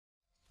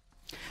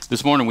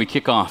This morning we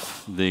kick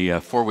off the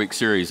four-week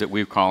series that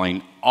we're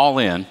calling All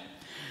In,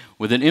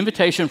 with an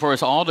invitation for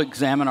us all to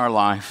examine our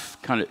life,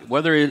 kind of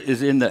whether it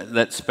is in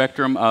that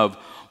spectrum of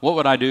what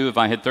would I do if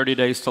I had 30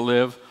 days to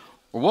live,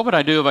 or what would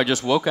I do if I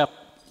just woke up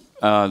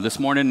this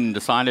morning and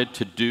decided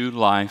to do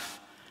life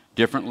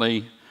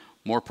differently,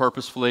 more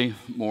purposefully,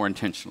 more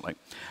intentionally.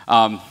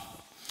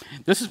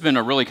 This has been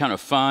a really kind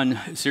of fun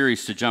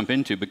series to jump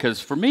into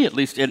because for me at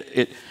least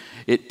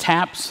it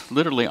taps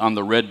literally on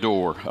the red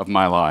door of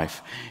my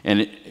life.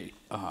 And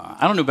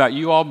I don't know about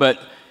you all, but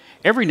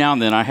every now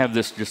and then I have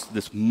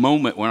this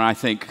moment when I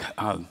think,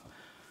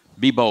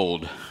 be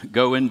bold,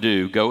 go and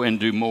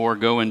do more,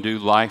 go and do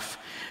life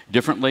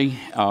differently.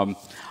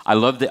 I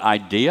love the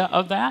idea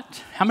of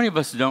that. How many of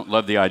us don't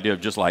love the idea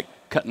of just like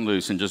cutting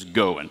loose and just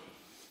going?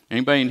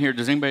 Anybody in here,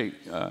 does anybody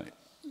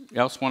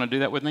else want to do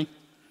that with me?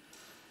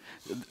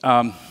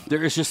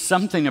 There is just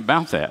something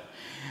about that.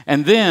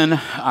 And then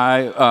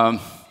I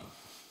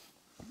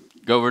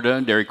go over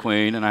to Dairy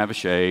Queen and I have a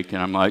shake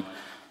and I'm like,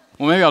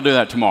 well, maybe I'll do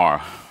that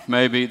tomorrow.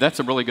 Maybe that's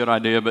a really good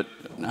idea, but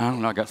I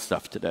don't know, I got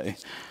stuff today.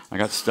 I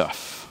got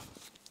stuff.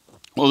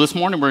 Well, this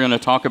morning we're going to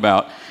talk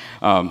about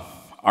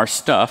our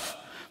stuff,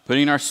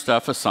 putting our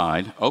stuff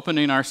aside,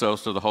 opening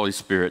ourselves to the Holy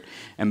Spirit,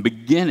 and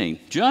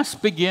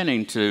just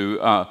beginning to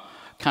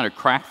kind of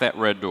crack that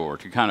red door,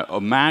 to kind of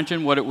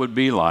imagine what it would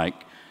be like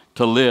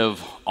to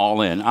live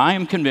all in. I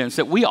am convinced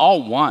that we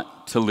all want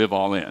to live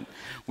all in.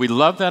 We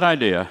love that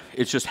idea.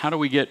 It's just how do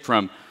we get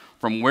from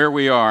where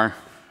we are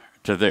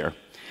to there?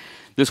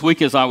 This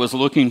week as I was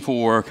looking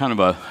for kind of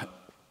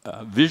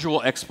a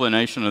visual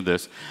explanation of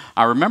this,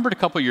 I remembered a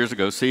couple years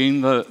ago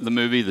seeing the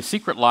movie The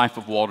Secret Life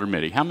of Walter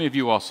Mitty. How many of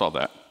you all saw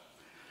that?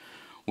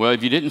 Well,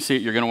 if you didn't see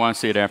it, you're going to want to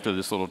see it after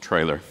this little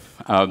trailer.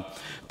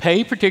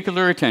 Pay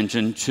particular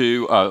attention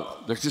to,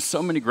 there's just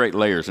so many great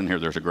layers in here.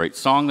 There's a great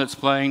song that's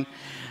playing.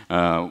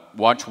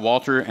 Watch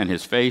Walter and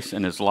his face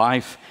and his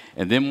life,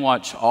 and then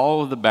watch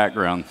all of the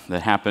background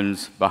that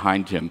happens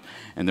behind him.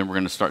 And then we're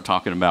going to start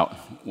talking about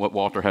what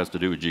Walter has to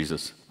do with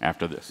Jesus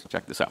after this.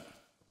 Check this out.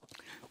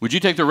 Would you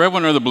take the red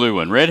one or the blue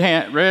one?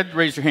 Red,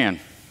 raise your hand.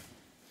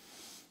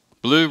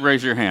 Blue,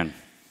 raise your hand.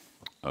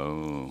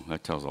 Oh,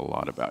 that tells a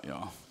lot about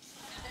y'all.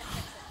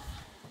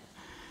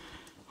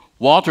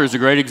 Walter is a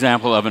great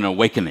example of an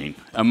awakening,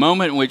 a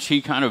moment in which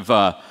he kind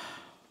of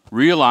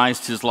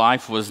realized his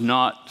life was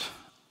not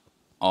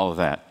all of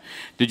that.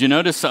 Did you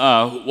notice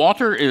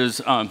Walter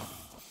is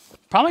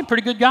probably a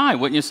pretty good guy,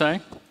 wouldn't you say?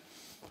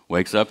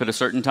 Wakes up at a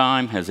certain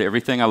time, has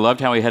everything. I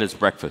loved how he had his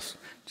breakfast.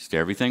 Just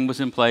everything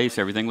was in place.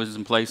 Everything was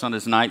in place on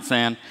his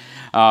nightstand.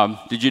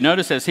 Did you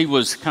notice as he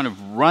was kind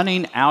of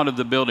running out of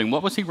the building,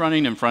 what was he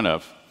running in front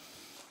of?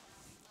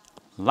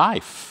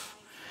 Life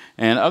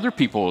and other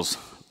people's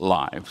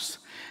lives.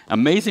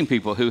 Amazing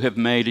people who have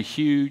made a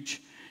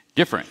huge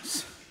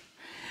difference.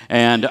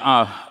 And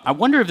I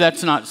wonder if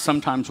that's not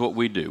sometimes what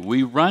we do.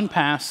 We run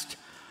past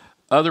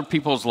other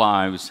people's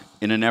lives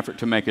in an effort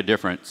to make a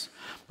difference,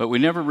 but we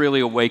never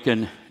really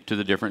awaken to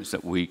the difference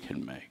that we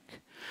can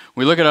make.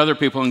 We look at other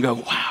people and go,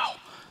 wow,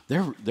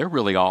 they're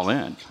really all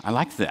in. I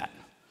like that.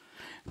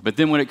 But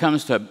then when it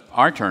comes to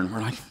our turn, we're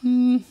like,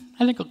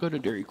 I think I'll go to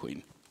Dairy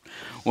Queen.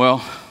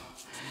 Well,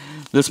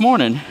 this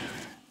morning,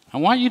 I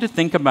want you to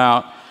think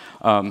about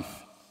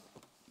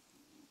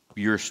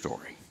your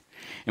story.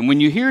 And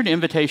when you hear an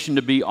invitation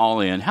to be all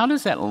in, how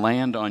does that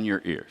land on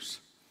your ears?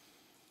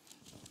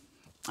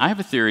 I have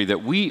a theory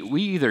that we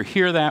either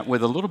hear that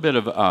with a little bit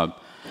of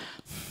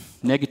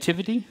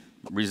negativity,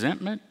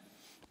 resentment,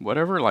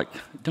 whatever, like,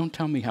 don't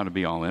tell me how to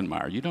be all in,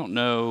 Meyer. You don't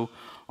know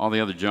all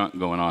the other junk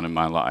going on in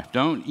my life.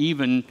 Don't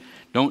even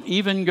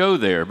go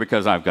there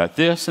because I've got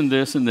this and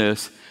this and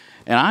this.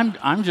 And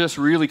I'm just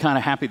really kind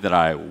of happy that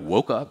I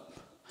woke up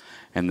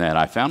and that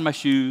I found my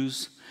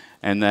shoes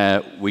and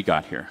that we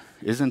got here.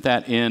 Isn't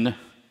that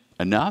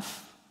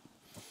enough?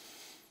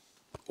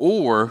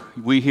 Or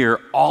we hear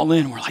all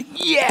in, we're like,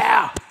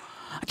 yeah,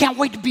 I can't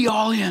wait to be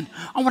all in.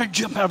 I want to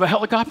jump out of a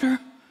helicopter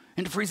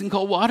into freezing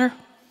cold water.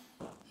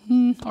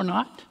 Or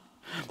not.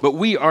 But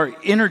we are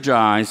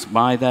energized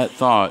by that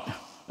thought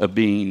of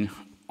being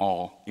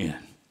all in.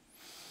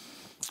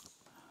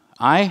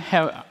 I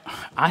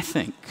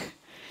think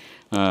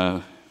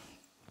that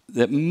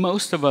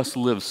most of us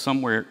live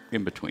somewhere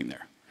in between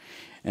there.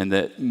 And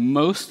that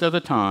most of the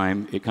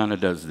time, it kind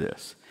of does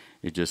this.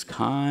 It just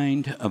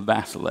kind of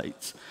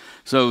vacillates.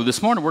 So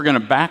this morning, we're going to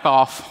back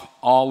off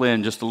all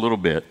in just a little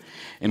bit.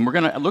 And we're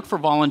going to look for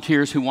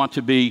volunteers who want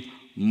to be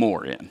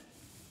more in.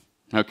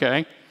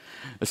 Okay?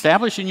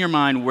 Establish in your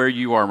mind where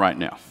you are right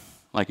now.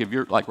 Like if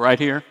you're like right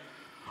here,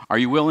 are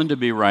you willing to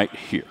be right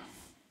here?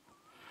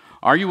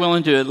 Are you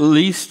willing to at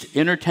least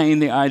entertain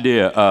the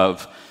idea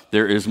of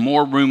there is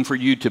more room for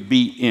you to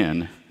be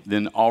in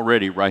than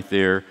already right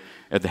there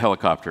at the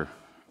helicopter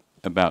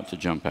about to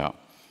jump out?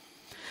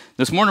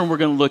 This morning we're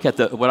going to look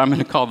at what I'm going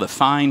to call the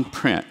fine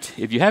print.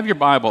 If you have your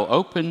Bible,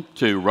 open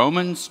to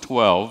Romans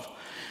 12,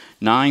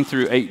 9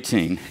 through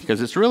 18,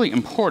 because it's really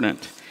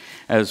important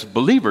as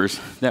believers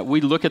that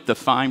we look at the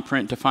fine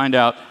print to find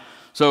out,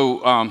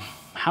 so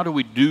how do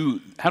we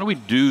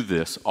do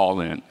this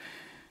all in?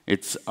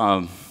 It's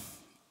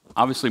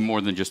obviously more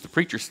than just the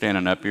preacher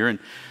standing up here and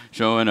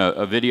showing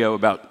a video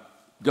about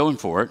going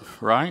for it,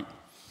 right?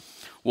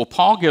 Well,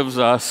 Paul gives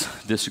us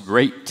this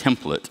great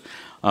template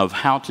of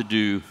how to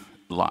do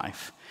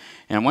life.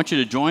 And I want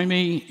you to join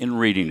me in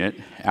reading it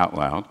out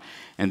loud,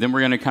 and then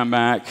we're going to come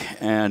back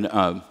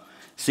and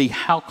see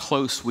how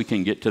close we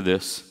can get to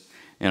this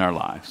in our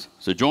lives.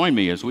 So join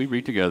me as we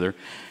read together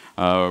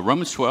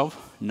Romans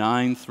 12,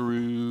 9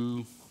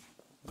 through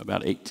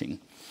about 18.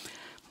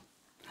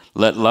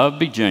 Let love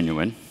be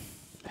genuine.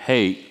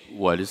 Hate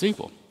what is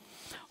evil.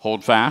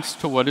 Hold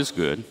fast to what is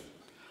good.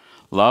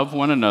 Love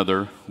one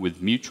another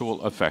with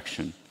mutual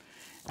affection.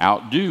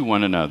 Outdo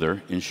one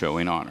another in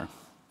showing honor.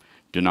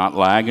 Do not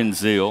lag in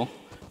zeal.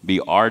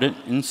 Be ardent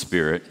in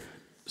spirit.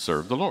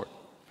 Serve the Lord.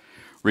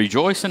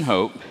 Rejoice in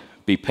hope.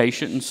 Be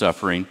patient in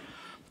suffering.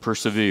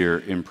 Persevere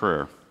in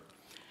prayer.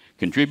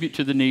 Contribute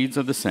to the needs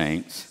of the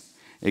saints.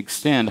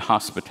 Extend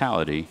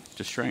hospitality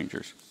to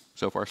strangers.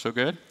 So far, so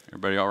good?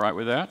 Everybody all right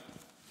with that?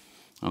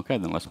 Okay,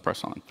 then let's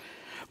press on.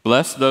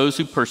 Bless those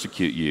who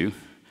persecute you.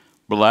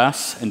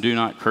 Bless and do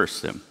not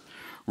curse them.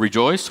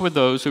 Rejoice with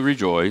those who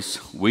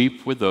rejoice.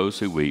 Weep with those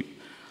who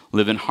weep.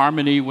 Live in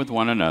harmony with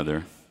one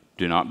another.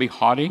 Do not be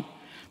haughty,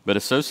 but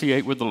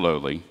associate with the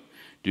lowly.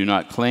 Do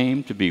not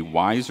claim to be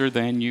wiser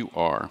than you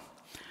are.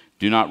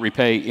 Do not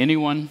repay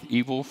anyone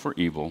evil for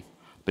evil,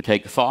 but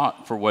take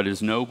thought for what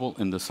is noble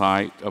in the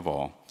sight of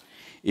all.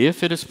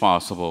 If it is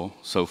possible,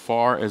 so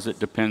far as it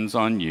depends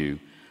on you,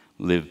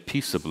 live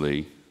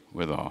peaceably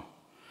with all.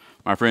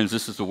 My friends,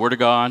 this is the word of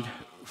God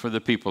for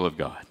the people of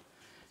God.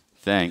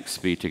 Thanks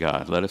be to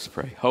God. Let us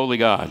pray. Holy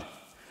God,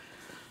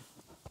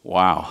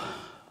 wow,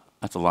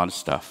 that's a lot of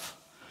stuff.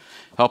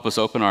 Help us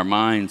open our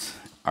minds,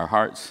 our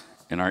hearts,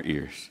 and our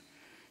ears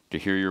to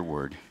hear your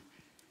word,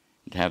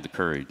 and to have the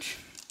courage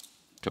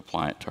to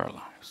apply it to our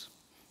lives.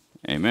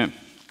 Amen.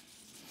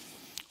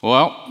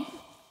 Well,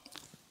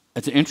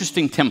 it's an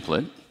interesting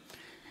template.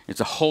 It's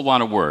a whole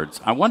lot of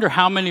words. I wonder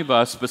how many of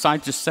us,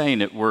 besides just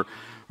saying it, are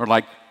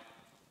like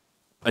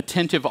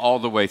attentive all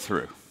the way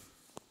through,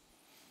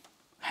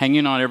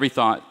 hanging on every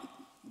thought,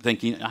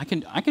 thinking, I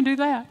can do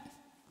that.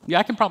 Yeah,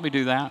 I can probably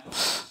do that.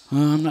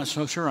 I'm not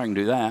so sure I can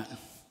do that.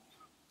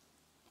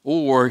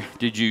 Or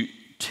did you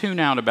tune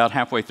out about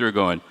halfway through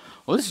going,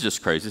 well, this is just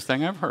the craziest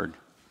thing I've heard.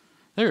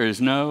 There's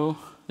no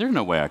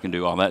way I can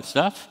do all that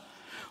stuff.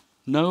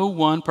 No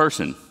one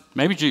person,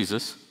 maybe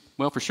Jesus,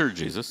 well, for sure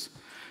Jesus,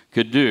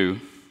 could do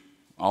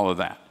all of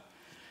that.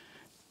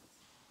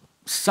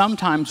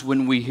 Sometimes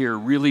when we hear a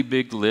really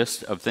big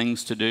list of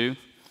things to do,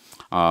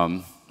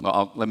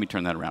 let me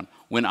turn that around.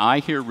 When I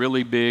hear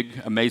really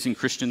big, amazing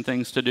Christian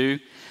things to do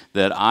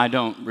that I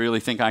don't really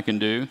think I can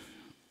do,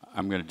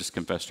 I'm going to just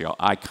confess to y'all,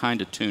 I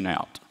kind of tune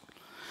out.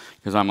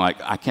 Because I'm like,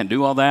 I can't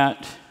do all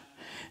that,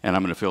 and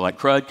I'm going to feel like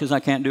crud because I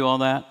can't do all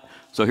that.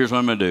 So here's what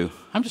I'm going to do.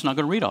 I'm just not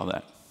going to read all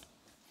that.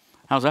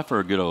 How's that for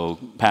a good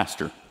old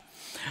pastor?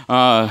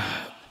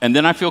 And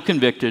then I feel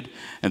convicted,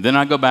 and then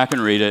I go back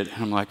and read it,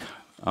 and I'm like,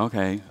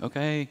 okay.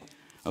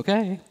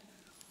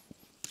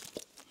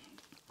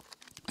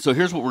 So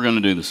here's what we're going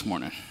to do this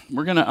morning.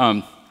 We're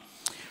going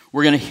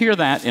to hear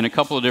that in a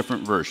couple of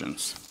different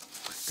versions,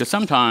 because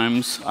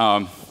sometimes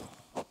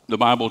the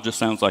Bible just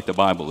sounds like the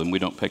Bible, and we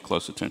don't pay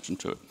close attention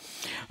to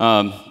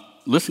it.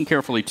 Listen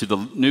carefully to the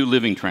New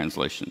Living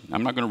Translation.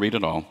 I'm not going to read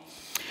it all.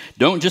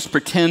 Don't just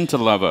pretend to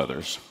love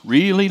others.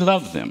 Really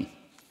love them.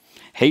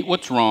 Hate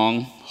what's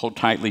wrong. Hold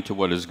tightly to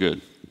what is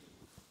good.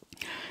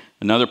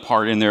 Another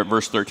part in there,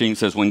 verse 13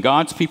 says, when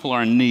God's people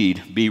are in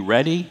need, be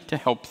ready to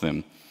help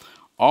them.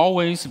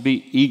 Always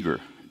be eager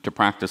to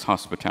practice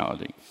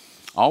hospitality.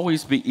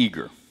 Always be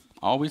eager.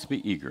 Always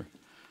be eager.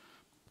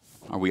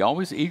 Are we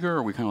always eager, or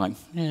are we kind of like,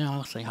 yeah,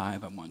 I'll say hi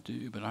if I want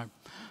to, but I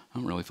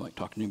don't really feel like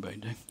talking to anybody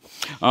today.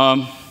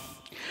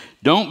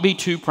 Don't be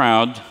too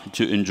proud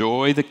to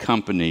enjoy the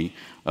company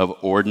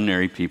of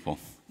ordinary people.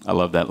 I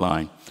love that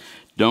line.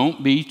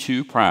 Don't be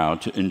too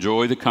proud to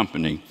enjoy the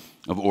company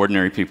of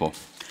ordinary people.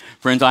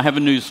 Friends, I have a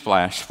news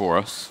flash for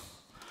us.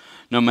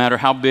 No matter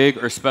how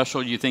big or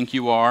special you think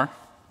you are,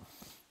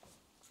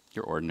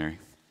 you're ordinary.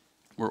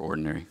 We're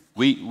ordinary.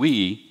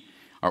 We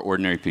are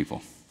ordinary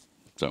people.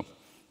 So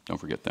don't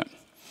forget that.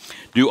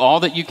 Do all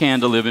that you can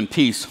to live in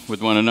peace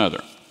with one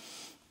another.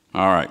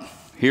 All right.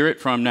 Hear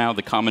it from now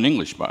the Common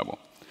English Bible.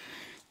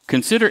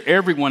 Consider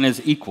everyone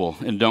as equal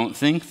and don't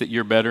think that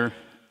you're better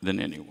than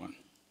anyone.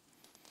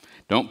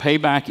 Don't pay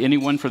back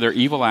anyone for their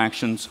evil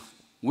actions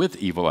with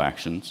evil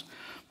actions,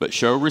 but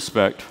show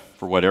respect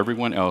for what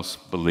everyone else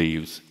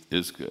believes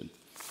is good.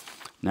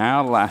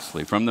 Now,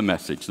 lastly, from the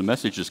message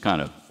just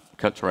kind of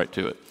cuts right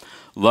to it.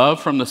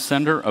 Love from the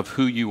center of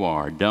who you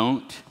are.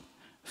 Don't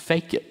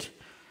fake it.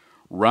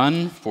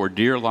 Run for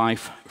dear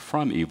life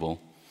from evil.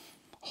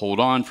 Hold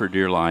on for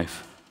dear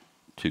life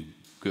to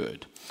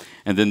good.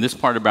 And then this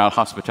part about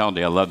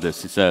hospitality, I love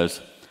this. It says,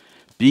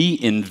 be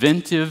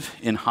inventive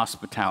in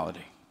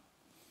hospitality.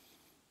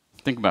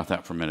 Think about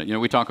that for a minute.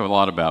 We talk a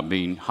lot about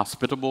being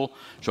hospitable,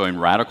 showing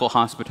radical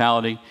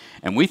hospitality,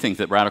 and we think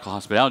that radical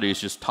hospitality is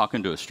just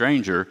talking to a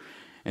stranger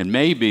and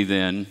maybe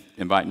then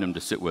inviting them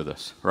to sit with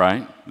us,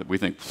 right? That we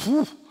think,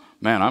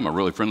 man, I'm a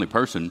really friendly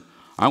person.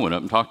 I went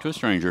up and talked to a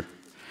stranger.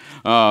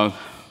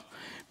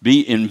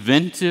 Be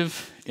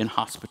inventive in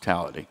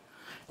hospitality.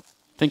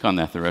 Think on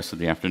that the rest of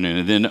the afternoon.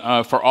 And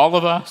then for all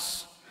of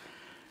us,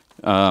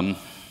 don't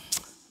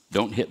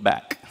hit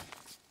back.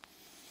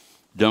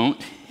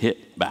 Don't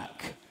hit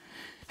back.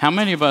 How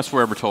many of us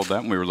were ever told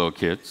that when we were little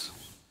kids?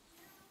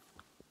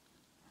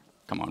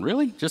 Come on,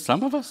 really? Just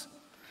some of us?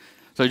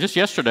 So just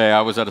yesterday,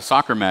 I was at a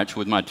soccer match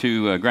with my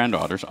two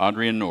granddaughters,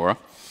 Audrey and Nora.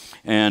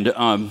 And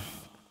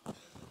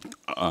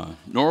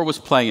Nora was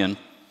playing.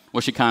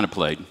 Well, she kind of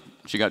played.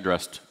 She got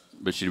dressed,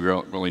 but she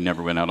really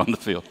never went out on the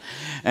field.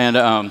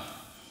 And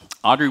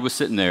Audrey was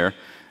sitting there,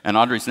 and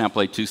Audrey's now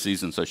played 2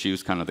 seasons, so she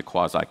was kind of the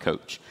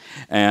quasi-coach,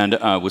 and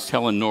was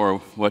telling Nora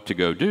what to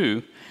go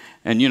do.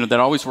 And, that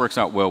always works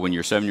out well when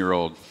your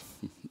 7-year-old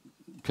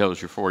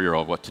tells your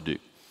 4-year-old what to do.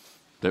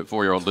 That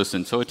 4-year-old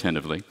listened so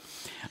attentively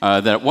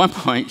that at one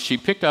point she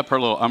picked up her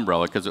little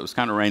umbrella because it was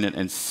kind of raining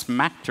and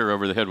smacked her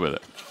over the head with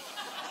it.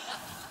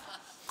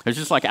 It was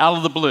just like out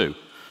of the blue.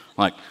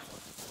 Like,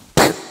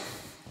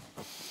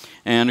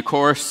 and of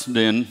course,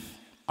 then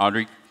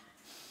Audrey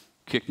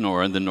kicked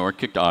Nora, and then Nora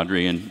kicked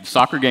Audrey, and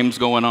soccer game's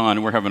going on,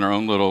 and we're having our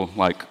own little,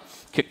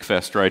 kick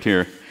fest right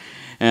here.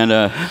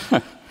 And,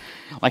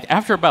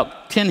 after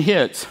about 10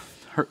 hits,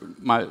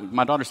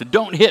 my daughter said,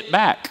 "Don't hit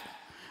back."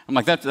 I'm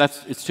like,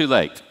 it's too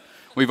late.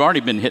 We've already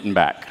been hitting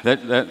back.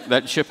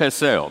 That ship has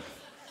sailed.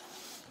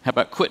 How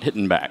about quit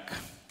hitting back?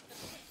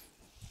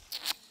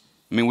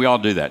 I mean, we all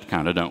do that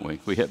kind of, don't we?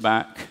 We hit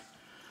back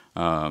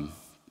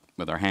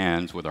with our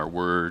hands, with our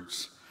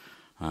words,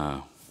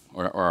 or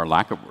our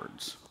lack of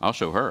words. I'll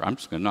show her. I'm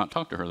just going to not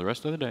talk to her the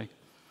rest of the day.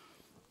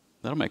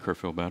 That'll make her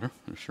feel better.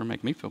 It'll sure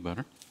make me feel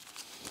better.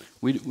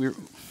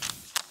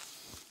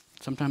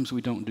 Sometimes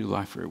we don't do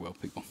life very well,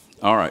 people.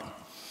 All right.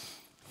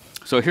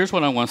 So here's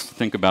what I want us to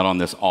think about on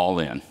this all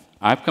in.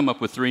 I've come up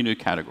with 3 new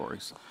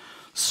categories.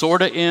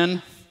 Sorta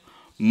in,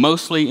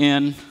 mostly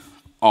in,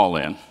 all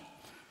in.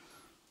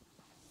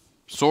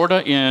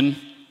 Sorta in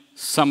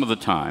some of the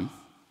time,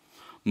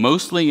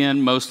 mostly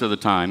in most of the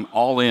time,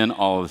 all in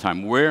all of the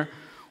time.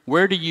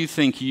 Where do you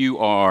think you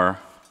are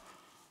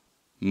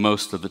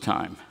most of the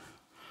time?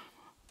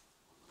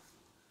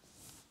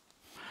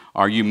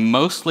 Are you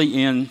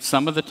mostly in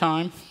some of the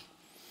time?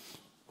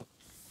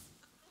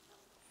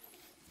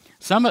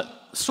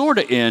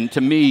 Sorta in to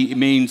me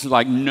means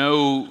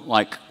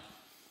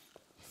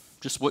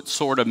just what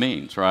sorta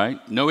means, right?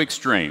 No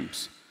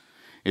extremes.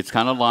 It's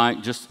kind of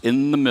like just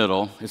in the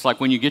middle. It's like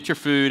when you get your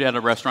food at a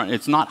restaurant,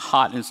 it's not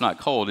hot and it's not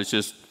cold,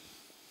 it's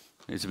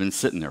been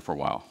sitting there for a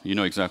while. You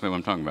know exactly what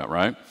I'm talking about,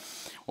 right?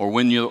 Or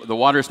when the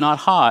water's not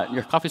hot,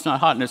 your coffee's not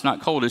hot and it's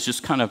not cold, it's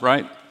just kind of,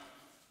 right?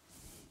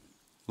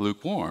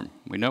 Lukewarm.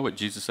 We know what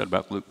Jesus said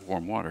about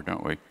lukewarm water,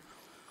 don't we?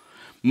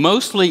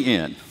 Mostly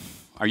in.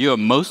 Are you a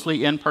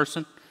mostly in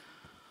person?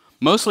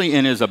 Mostly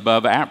in is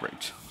above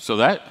average. So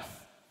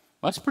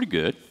that's pretty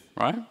good,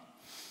 right?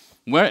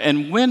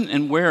 When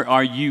and where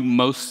are you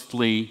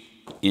mostly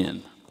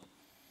in?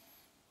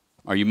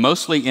 Are you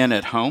mostly in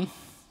at home?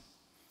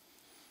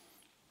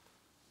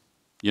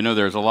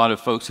 There's a lot of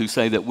folks who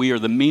say that we are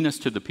the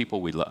meanest to the people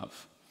we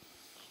love.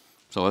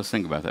 So let's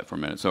think about that for a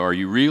minute. So are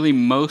you really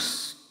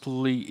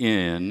mostly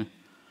in?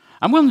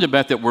 I'm willing to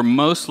bet that we're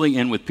mostly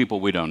in with people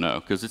we don't know,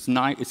 because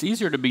it's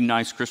easier to be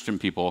nice Christian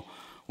people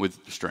with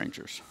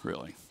strangers,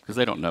 really, because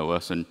they don't know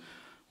us, and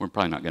we're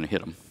probably not going to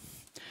hit them.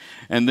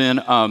 And then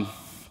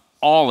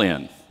all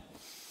in.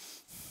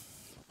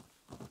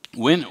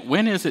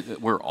 When is it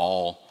that we're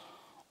all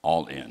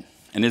in?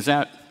 And is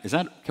that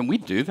can we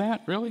do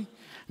that, really?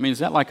 I mean, is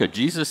that like a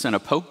Jesus and a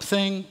Pope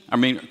thing? I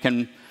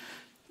mean,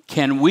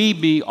 can we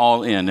be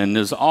all in? And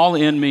does all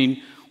in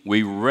mean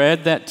we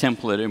read that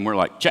template and we're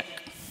like, check,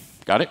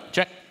 got it,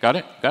 check, got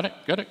it, got it,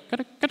 got it, got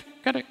it, got it,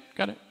 got it,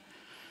 got it.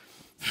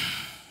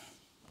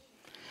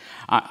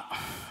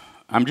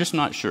 I'm just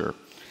not sure.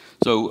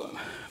 So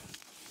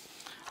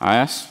I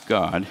asked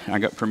God, I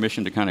got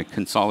permission to kind of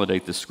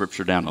consolidate the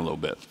scripture down a little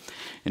bit.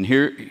 And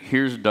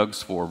here's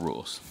Doug's 4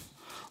 rules.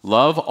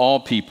 Love all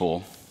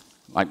people,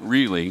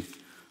 really,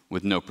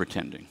 with no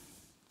pretending.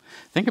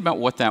 Think about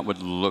what that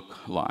would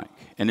look like.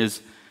 And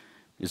is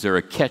there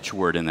a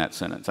catchword in that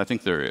sentence? I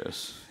think there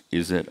is.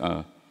 Is it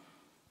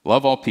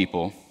love all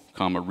people,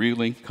 comma,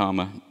 really,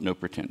 comma, no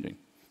pretending?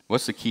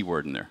 What's the key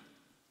word in there?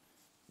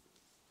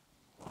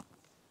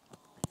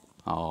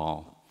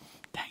 All.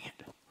 Dang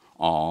it.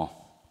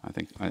 All. I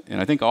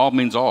think all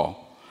means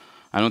all.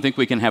 I don't think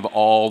we can have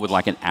all with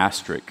an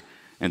asterisk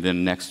and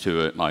then next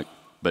to it,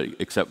 but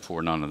except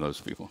for none of those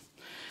people.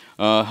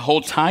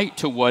 Hold tight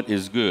to what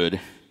is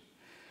good.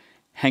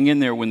 Hang in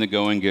there when the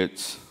going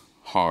gets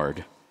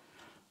hard.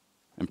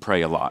 And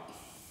pray a lot.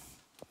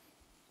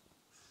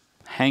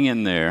 Hang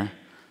in there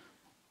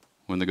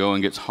when the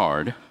going gets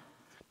hard,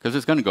 because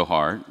it's going to go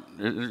hard,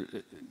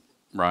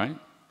 right?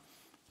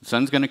 The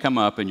sun's going to come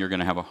up and you're going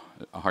to have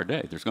a hard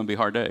day. There's going to be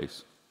hard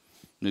days.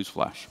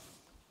 Newsflash.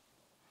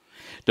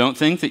 Don't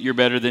think that you're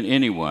better than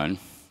anyone,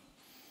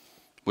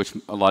 which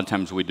a lot of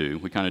times we do.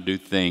 We kind of do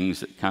things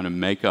that kind of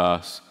make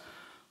us,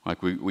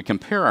 like we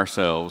compare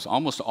ourselves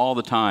almost all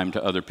the time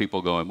to other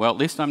people going, well, at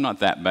least I'm not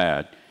that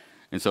bad.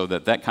 And so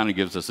that kind of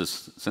gives us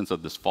this sense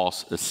of this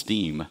false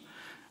esteem.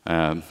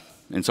 And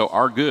so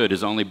our good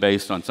is only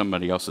based on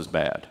somebody else's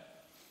bad.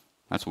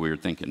 That's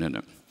weird thinking, isn't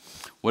it?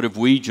 What if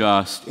we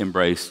just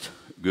embraced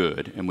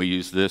good and we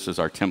use this as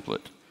our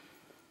template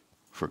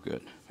for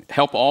good?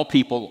 Help all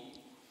people,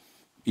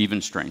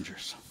 even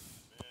strangers.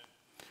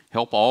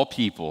 Help all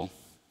people,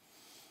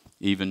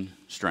 even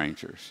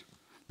strangers.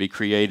 Be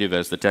creative,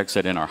 as the text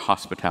said, in our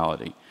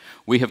hospitality.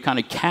 We have kind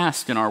of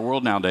cast in our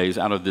world nowadays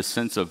out of this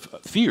sense of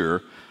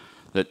fear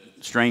that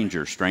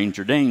stranger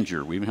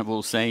danger. We even have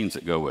little sayings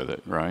that go with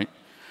it, right?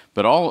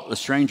 But all a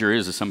stranger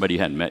is somebody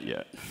you hadn't met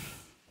yet.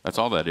 That's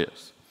all that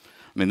is.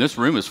 I mean, this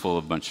room is full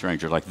of a bunch of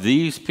strangers. Like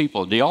these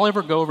people, do y'all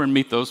ever go over and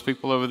meet those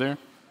people over there?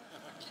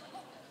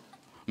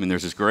 I mean,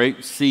 there's this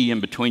great sea in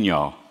between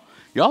y'all.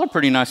 Y'all are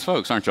pretty nice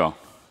folks, aren't y'all?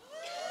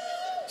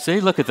 See,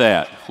 look at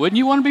that. Wouldn't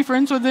you want to be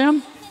friends with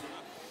them?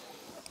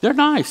 They're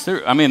nice.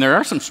 There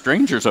are some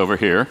strangers over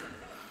here,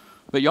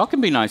 but y'all can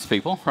be nice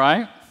people,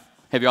 right?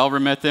 Have y'all ever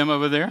met them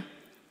over there?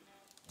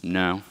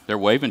 No, they're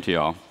waving to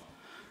y'all.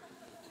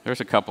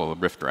 There's a couple of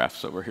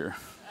riffraffs over here.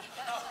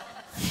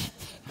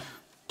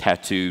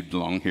 Tattooed,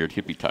 long-haired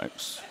hippie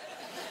types.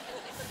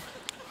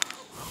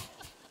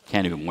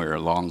 Can't even wear a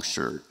long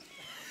shirt.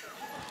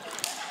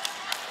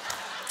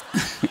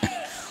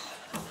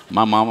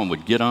 My mama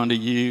would get onto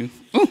you.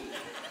 Ooh.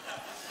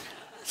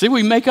 See,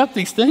 we make up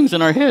these things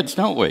in our heads,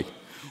 don't we?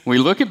 We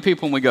look at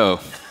people and we go,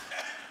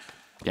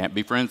 can't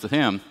be friends with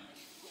him.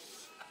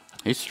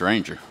 He's a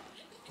stranger.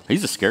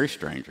 He's a scary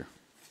stranger.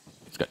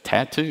 He's got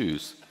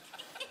tattoos.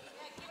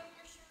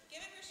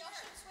 Give him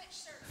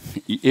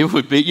your shirt. It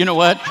would be, you know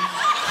what?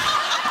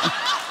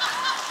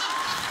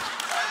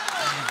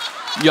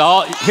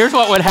 Y'all, here's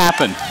what would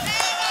happen.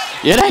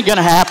 It ain't going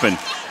to happen.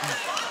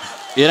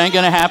 It ain't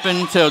going to happen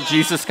until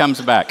Jesus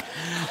comes back.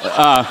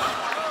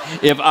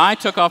 If I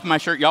took off my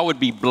shirt, y'all would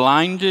be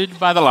blinded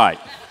by the light.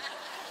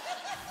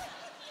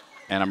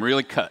 And I'm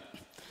really cut.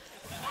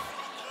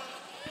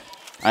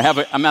 I'm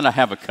going to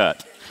have a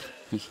cut.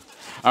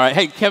 All right.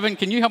 Hey, Kevin,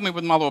 can you help me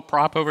with my little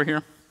prop over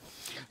here?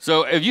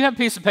 So if you have a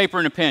piece of paper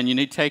and a pen, you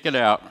need to take it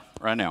out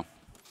right now.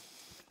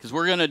 Because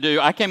we're going to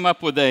I came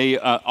up with a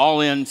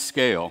all-in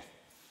scale.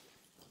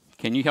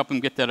 Can you help him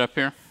get that up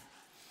here?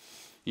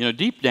 You know,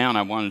 deep down,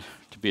 I wanted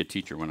to be a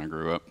teacher when I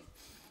grew up.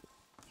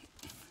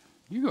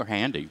 You are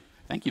handy.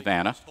 Thank you,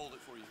 Vanna. Just hold it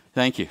for you.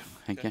 Thank you.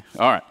 Thank you.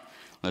 All right.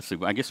 Let's see.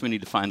 I guess we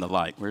need to find the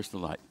light. Where's the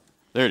light?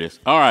 There it is.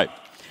 All right.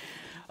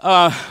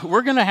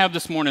 We're going to have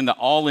this morning the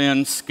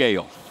all-in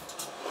scale.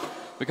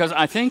 Because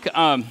I think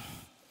I'm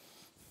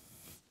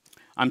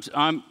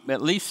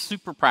at least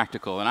super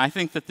practical. And I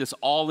think that this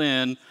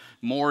all-in,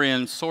 more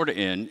in, sorta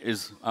in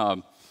is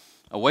a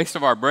waste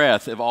of our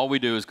breath if all we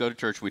do is go to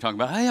church and we talk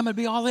about, hey, I'm going to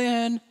be all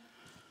in.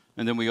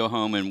 And then we go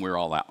home and we're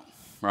all out,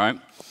 right?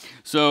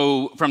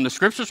 So from the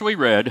scriptures we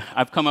read,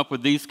 I've come up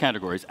with these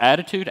categories: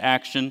 attitude,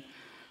 action,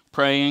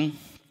 praying,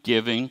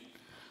 giving,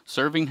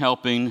 serving,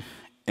 helping,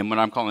 and what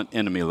I'm calling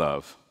enemy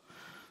love.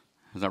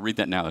 As I read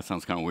that now, that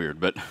sounds kind of weird,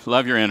 but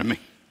love your enemy.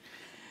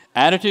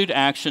 Attitude,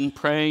 action,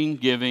 praying,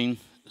 giving,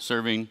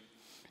 serving,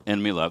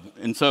 enemy love.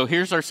 And so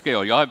here's our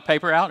scale. Y'all have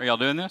paper out? Are y'all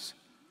doing this?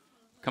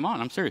 Come on,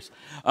 I'm serious.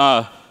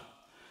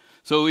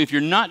 So if you're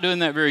not doing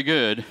that very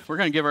good, we're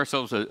going to give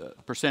ourselves a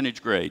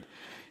percentage grade.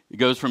 It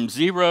goes from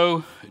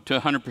 0 to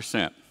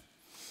 100%.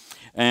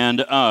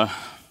 And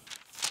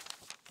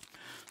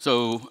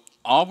so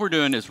all we're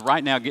doing is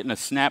right now getting a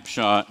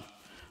snapshot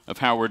of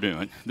how we're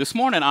doing. This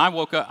morning I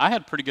woke up, I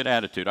had a pretty good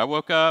attitude. I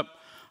woke up,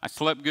 I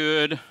slept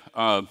good,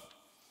 so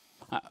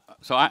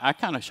I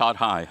kind of shot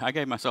high. I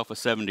gave myself a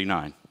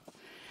 79.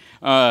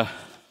 But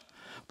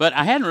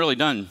I hadn't really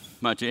done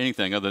much of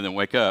anything other than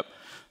wake up.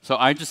 So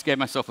I just gave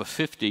myself a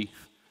 50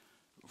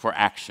 for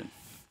action.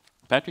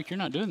 Patrick, you're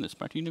not doing this.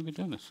 Patrick, you need to be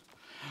doing this.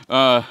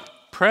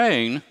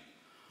 Praying,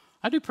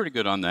 I do pretty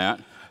good on that,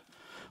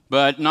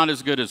 but not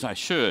as good as I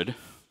should.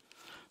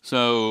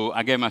 So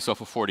I gave myself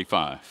a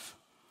 45.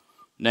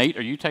 Nate,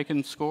 are you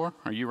taking score?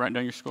 Are you writing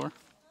down your score?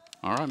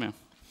 All right, man.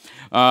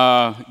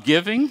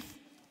 Giving,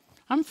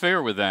 I'm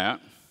fair with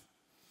that.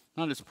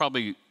 Not as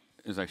probably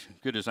as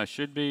good as I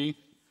should be.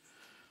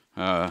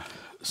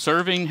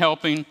 Serving,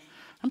 helping,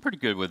 I'm pretty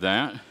good with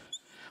that.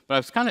 But I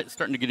was kind of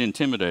starting to get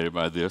intimidated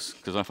by this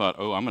because I thought,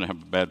 oh, I'm going to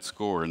have a bad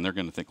score and they're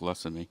going to think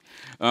less of me.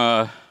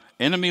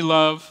 Enemy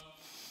love,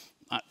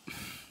 I'm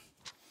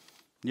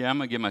going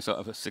to give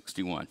myself a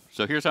 61.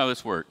 So here's how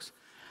this works.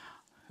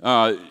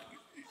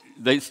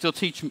 They still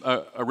teach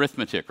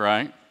arithmetic,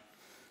 right?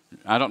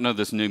 I don't know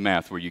this new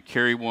math where you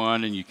carry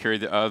one and you carry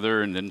the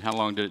other, and then how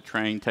long did a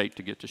train take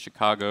to get to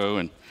Chicago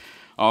and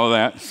all of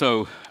that.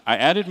 So I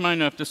added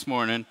mine up this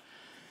morning,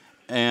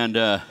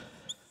 and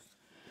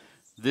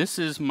this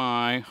is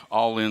my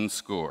all-in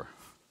score.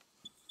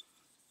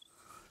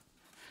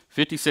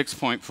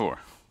 56.4.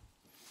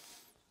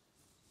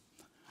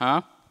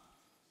 Huh?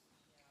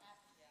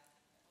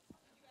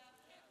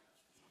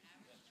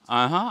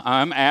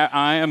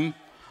 I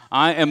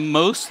am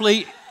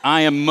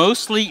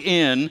mostly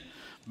in,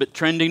 but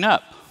trending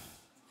up.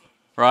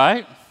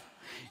 Right?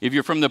 If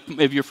you're from the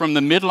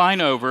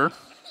midline over,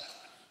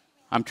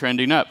 I'm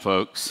trending up,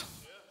 folks.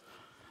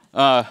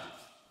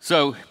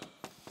 So,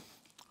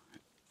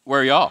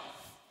 where are y'all?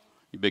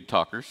 You big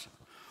talkers.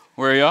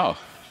 Where are y'all?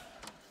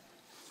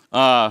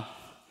 I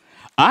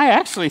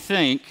actually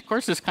think, of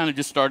course, this kind of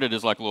just started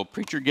as like a little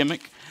preacher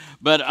gimmick,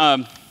 but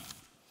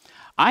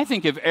I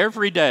think if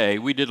every day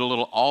we did a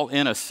little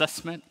all-in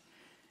assessment,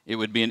 it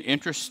would be an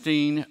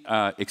interesting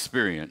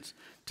experience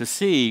to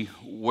see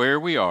where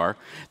we are.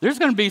 There's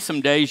going to be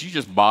some days you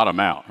just bottom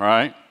out,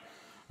 right?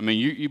 I mean,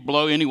 you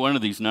blow any one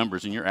of these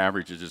numbers and your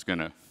average is just going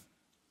to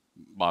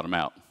bottom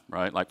out,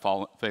 right? Like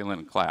failing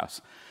in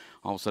class.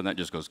 All of a sudden that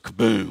just goes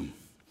kaboom.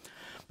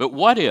 But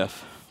what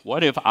if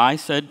I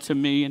said to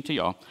me and to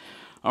y'all,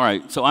 all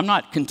right, so I'm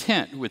not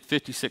content with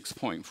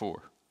 56.4.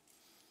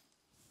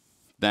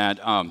 That,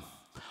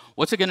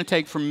 what's it going to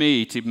take for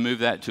me to move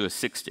that to a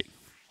 60?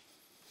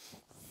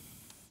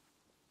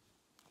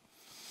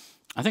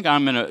 I think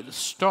I'm going to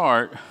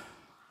start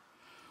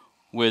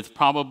with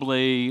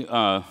probably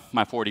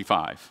my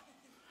 45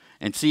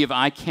 and see if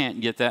I can't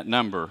get that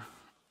number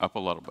up a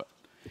little bit.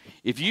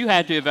 If you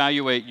had to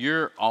evaluate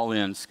your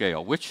all-in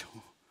scale,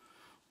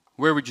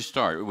 where would you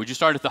start? Would you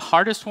start at the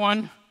hardest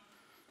one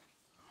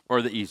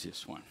or the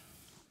easiest one?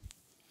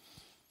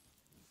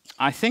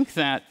 I think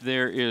that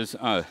there is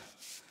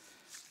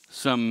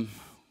some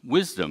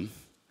wisdom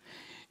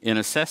in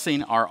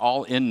assessing our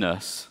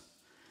all-inness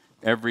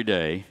every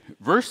day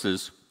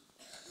versus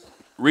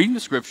reading the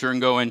scripture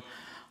and going,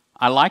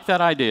 I like that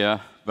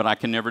idea, but I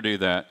can never do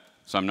that,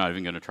 so I'm not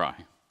even going to try.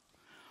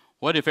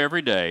 What if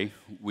every day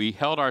we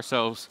held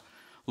ourselves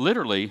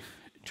literally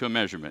to a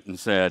measurement and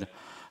said,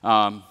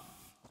 I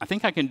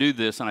think I can do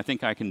this, and I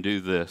think I can do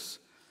this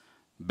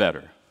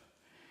better?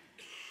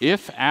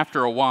 If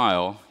after a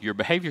while your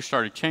behavior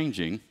started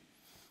changing,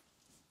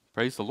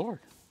 praise the Lord,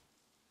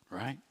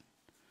 right?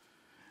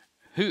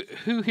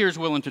 Who here is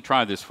willing to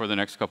try this for the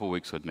next couple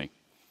weeks with me?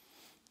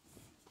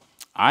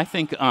 I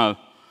think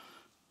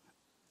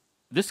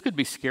this could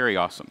be scary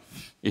awesome.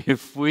 If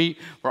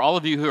for all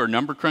of you who are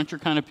number cruncher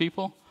kind of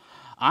people,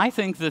 I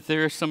think that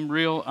there's some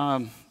real,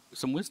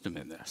 some wisdom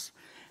in this.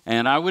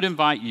 And I would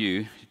invite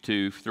you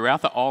to,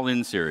 throughout the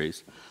All-In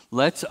series,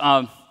 let's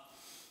hold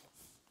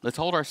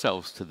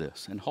ourselves to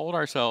this and hold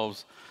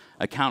ourselves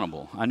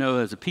accountable. I know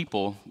as a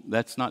people,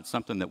 that's not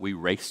something that we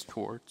race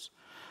towards.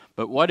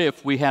 But what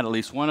if we had at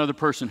least one other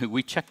person who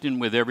we checked in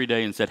with every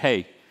day and said,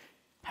 hey,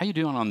 how you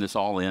doing on this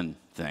all-in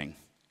thing?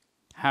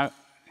 How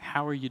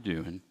are you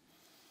doing?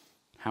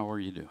 How are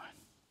you doing?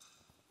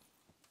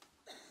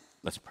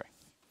 Let's pray.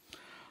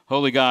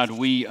 Holy God,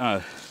 we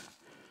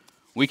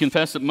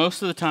confess that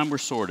most of the time we're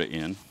sort of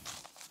in,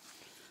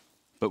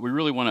 but we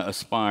really want to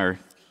aspire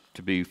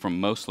to be from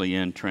mostly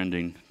in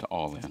trending to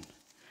all in.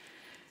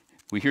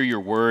 We hear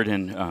your word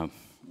and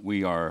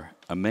we are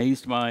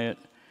amazed by it,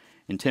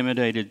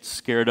 intimidated,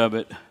 scared of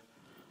it,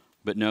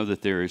 but know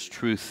that there is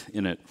truth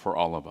in it for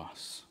all of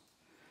us.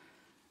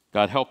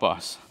 God, help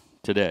us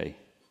today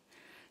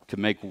to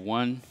make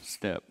one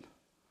step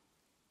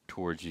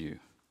towards you,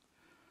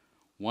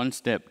 one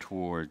step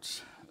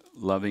towards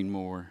loving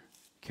more,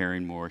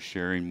 caring more,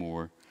 sharing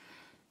more,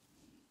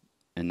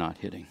 and not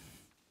hitting.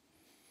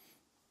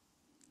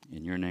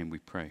 In your name we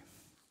pray.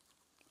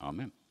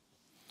 Amen.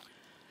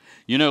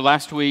 You know,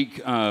 last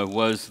week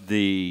was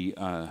the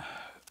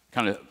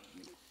kind of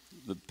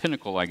the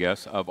pinnacle, I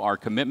guess, of our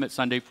Commitment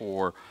Sunday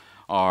for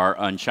our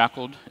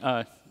Unshackled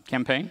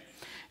campaign.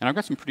 And I've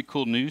got some pretty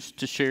cool news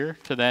to share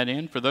to that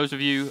end. For those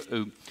of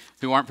you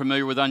who aren't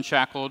familiar with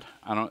Unshackled,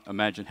 I don't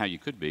imagine how you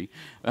could be,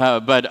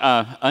 but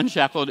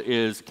Unshackled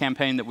is a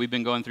campaign that we've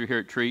been going through here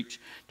at Trietsch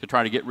to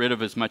try to get rid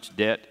of as much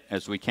debt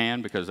as we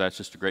can, because that's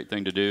just a great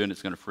thing to do, and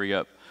it's going to free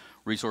up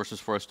resources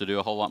for us to do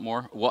a whole lot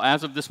more. Well,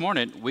 as of this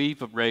morning,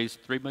 we've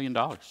raised $3 million.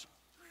 Wow.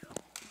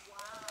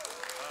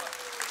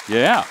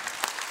 Yeah.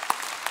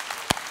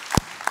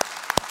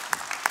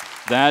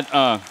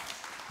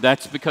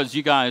 That's because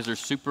you guys are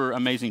super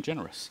amazing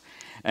generous.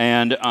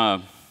 And,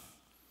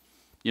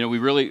 you know,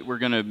 we're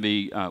going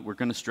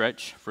to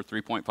stretch for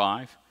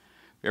 3.5.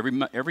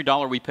 Every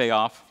dollar we pay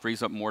off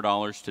frees up more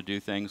dollars to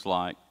do things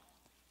like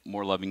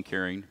more loving,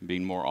 caring,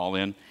 being more all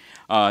in.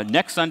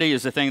 Next Sunday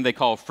is a thing they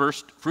call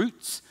First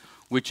Fruits,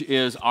 which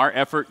is our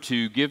effort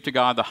to give to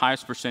God the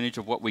highest percentage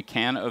of what we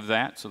can of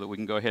that so that we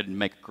can go ahead and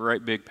make a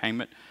great big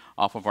payment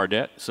off of our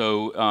debt.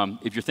 So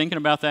if you're thinking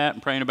about that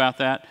and praying about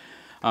that,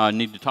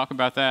 need to talk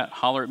about that,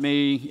 holler at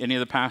me, any of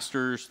the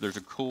pastors. There's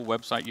a cool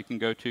website you can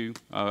go to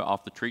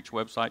off the Trietsch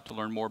website to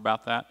learn more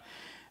about that.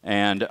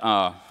 And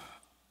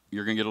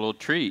you're going to get a little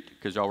treat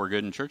because y'all were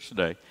good in church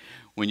today.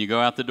 When you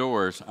go out the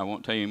doors, I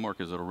won't tell you anymore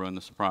because it'll ruin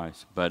the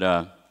surprise. But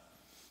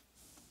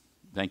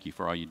thank you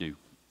for all you do.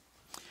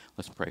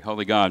 Let's pray.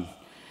 Holy God,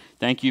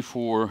 thank you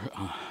for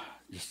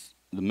just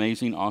the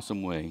amazing,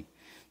 awesome way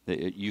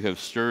that you have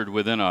stirred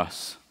within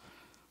us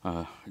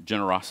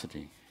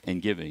generosity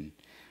and giving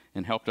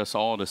and helped us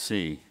all to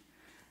see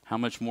how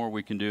much more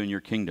we can do in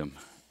your kingdom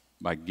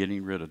by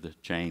getting rid of the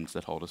chains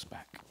that hold us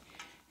back.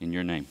 In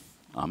your name,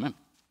 amen.